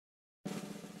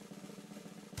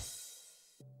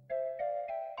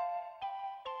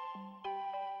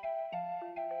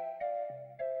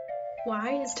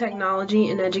Why is technology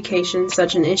in education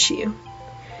such an issue?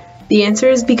 The answer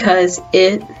is because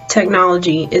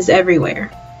technology, is everywhere.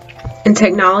 And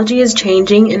technology is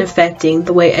changing and affecting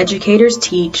the way educators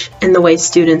teach and the way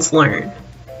students learn.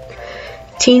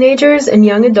 Teenagers and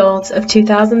young adults of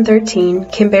 2013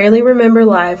 can barely remember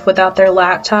life without their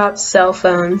laptops, cell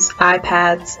phones,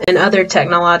 iPads, and other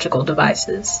technological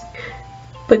devices.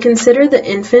 But consider the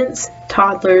infants,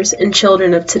 toddlers, and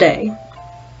children of today.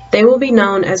 They will be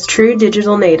known as true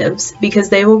digital natives because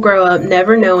they will grow up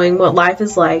never knowing what life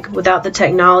is like without the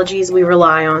technologies we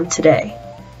rely on today.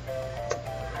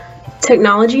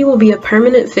 Technology will be a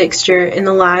permanent fixture in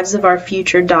the lives of our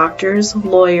future doctors,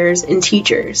 lawyers, and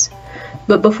teachers.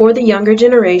 But before the younger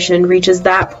generation reaches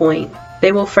that point,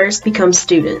 they will first become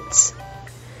students.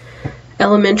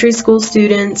 Elementary school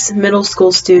students, middle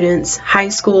school students, high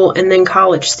school, and then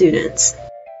college students.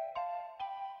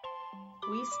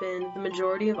 We spend the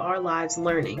majority of our lives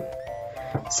learning.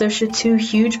 So should two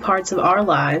huge parts of our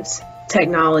lives,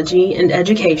 technology and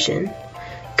education,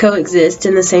 coexist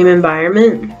in the same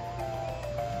environment?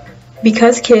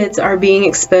 Because kids are being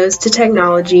exposed to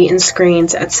technology and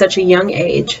screens at such a young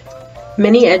age,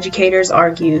 many educators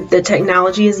argue that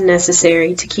technology is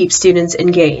necessary to keep students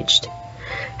engaged.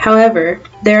 However,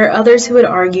 there are others who would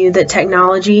argue that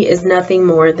technology is nothing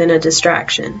more than a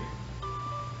distraction.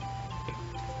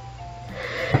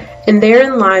 And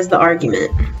therein lies the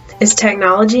argument. Is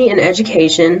technology in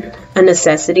education a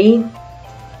necessity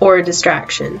or a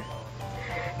distraction?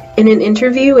 In an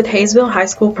interview with Hayesville High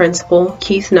School principal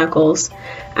Keith Knuckles,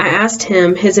 I asked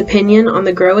him his opinion on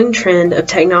the growing trend of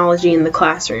technology in the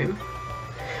classroom.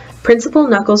 Principal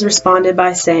Knuckles responded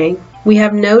by saying, "We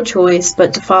have no choice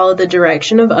but to follow the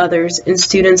direction of others in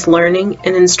students' learning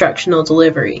and instructional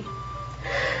delivery.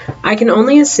 I can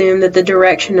only assume that the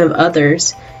direction of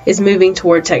others is moving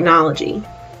toward technology.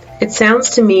 It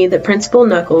sounds to me that Principal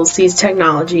Knuckles sees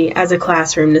technology as a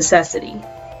classroom necessity."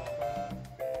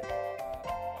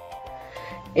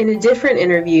 In a different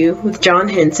interview with John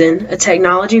Henson, a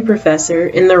technology professor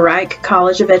in the Reich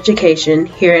College of Education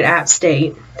here at App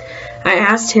State, I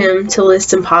asked him to list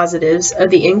some positives of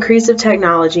the increase of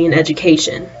technology in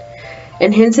education,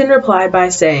 and Henson replied by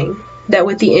saying that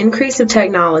with the increase of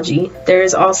technology, there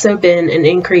has also been an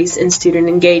increase in student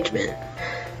engagement.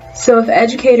 So if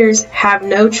educators have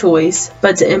no choice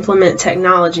but to implement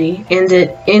technology and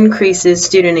it increases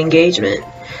student engagement,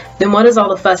 then what is all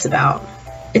the fuss about?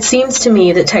 It seems to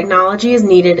me that technology is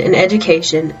needed in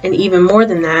education, and even more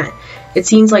than that, it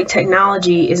seems like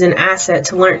technology is an asset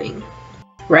to learning.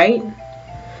 Right?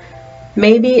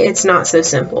 Maybe it's not so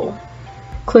simple.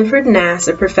 Clifford Nass,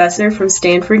 a professor from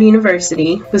Stanford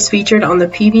University, was featured on the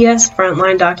PBS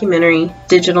Frontline documentary,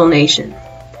 Digital Nation.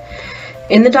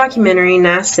 In the documentary,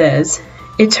 Nass says,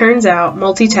 "It turns out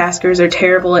multitaskers are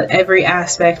terrible at every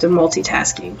aspect of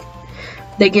multitasking.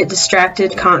 They get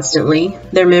distracted constantly.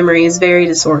 Their memory is very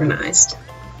disorganized."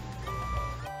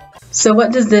 So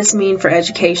what does this mean for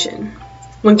education?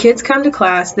 When kids come to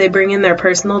class, they bring in their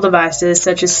personal devices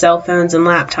such as cell phones and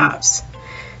laptops.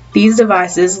 These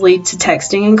devices lead to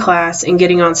texting in class and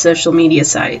getting on social media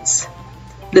sites.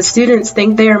 The students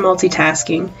think they are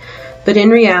multitasking, but in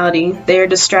reality, they are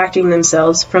distracting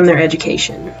themselves from their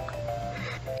education.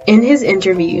 In his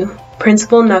interview,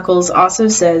 Principal Knuckles also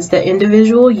says that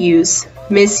individual use,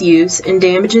 misuse, and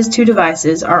damages to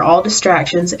devices are all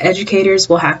distractions educators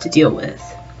will have to deal with.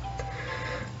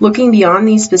 Looking beyond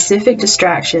these specific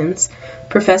distractions,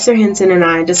 Professor Henson and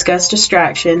I discussed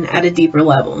distraction at a deeper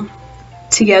level.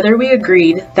 Together we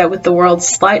agreed that with the world's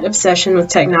slight obsession with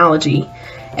technology,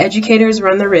 educators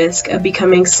run the risk of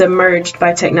becoming submerged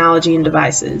by technology and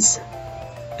devices.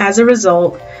 As a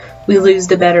result, we lose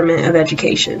the betterment of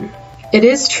education. It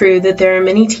is true that there are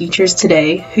many teachers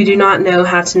today who do not know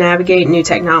how to navigate new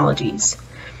technologies.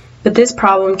 But this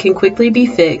problem can quickly be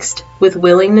fixed with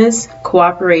willingness,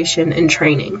 cooperation, and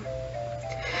training.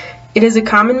 It is a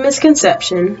common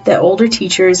misconception that older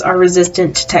teachers are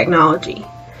resistant to technology.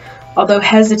 Although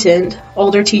hesitant,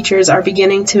 older teachers are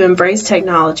beginning to embrace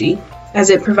technology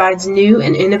as it provides new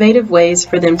and innovative ways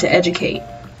for them to educate.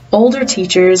 Older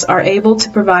teachers are able to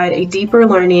provide a deeper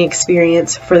learning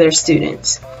experience for their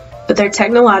students, but their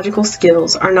technological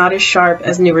skills are not as sharp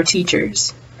as newer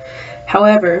teachers.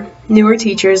 However, newer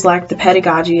teachers lack the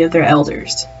pedagogy of their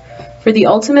elders. For the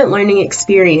ultimate learning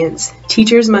experience,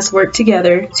 teachers must work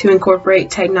together to incorporate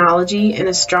technology and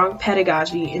a strong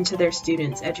pedagogy into their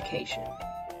students' education.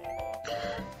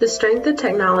 The strength that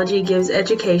technology gives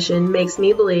education makes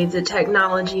me believe that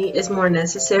technology is more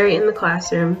necessary in the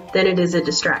classroom than it is a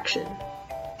distraction.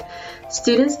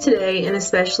 Students today, and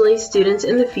especially students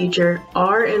in the future,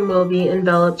 are and will be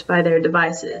enveloped by their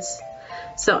devices.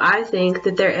 so I think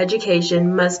that their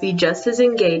education must be just as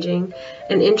engaging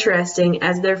and interesting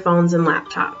as their phones and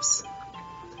laptops.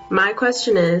 My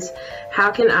question is, how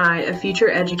can I, a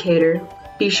future educator,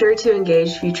 be sure to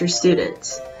engage future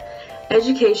students?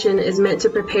 Education is meant to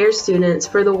prepare students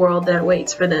for the world that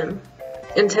waits for them,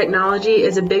 and technology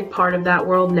is a big part of that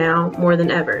world now more than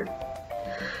ever.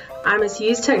 I must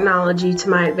use technology to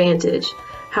my advantage.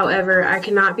 However, I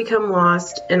cannot become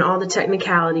lost in all the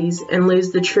technicalities and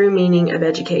lose the true meaning of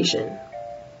education.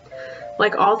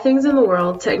 Like all things in the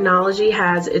world, technology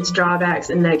has its drawbacks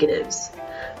and negatives,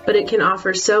 but it can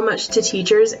offer so much to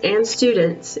teachers and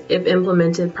students if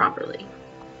implemented properly.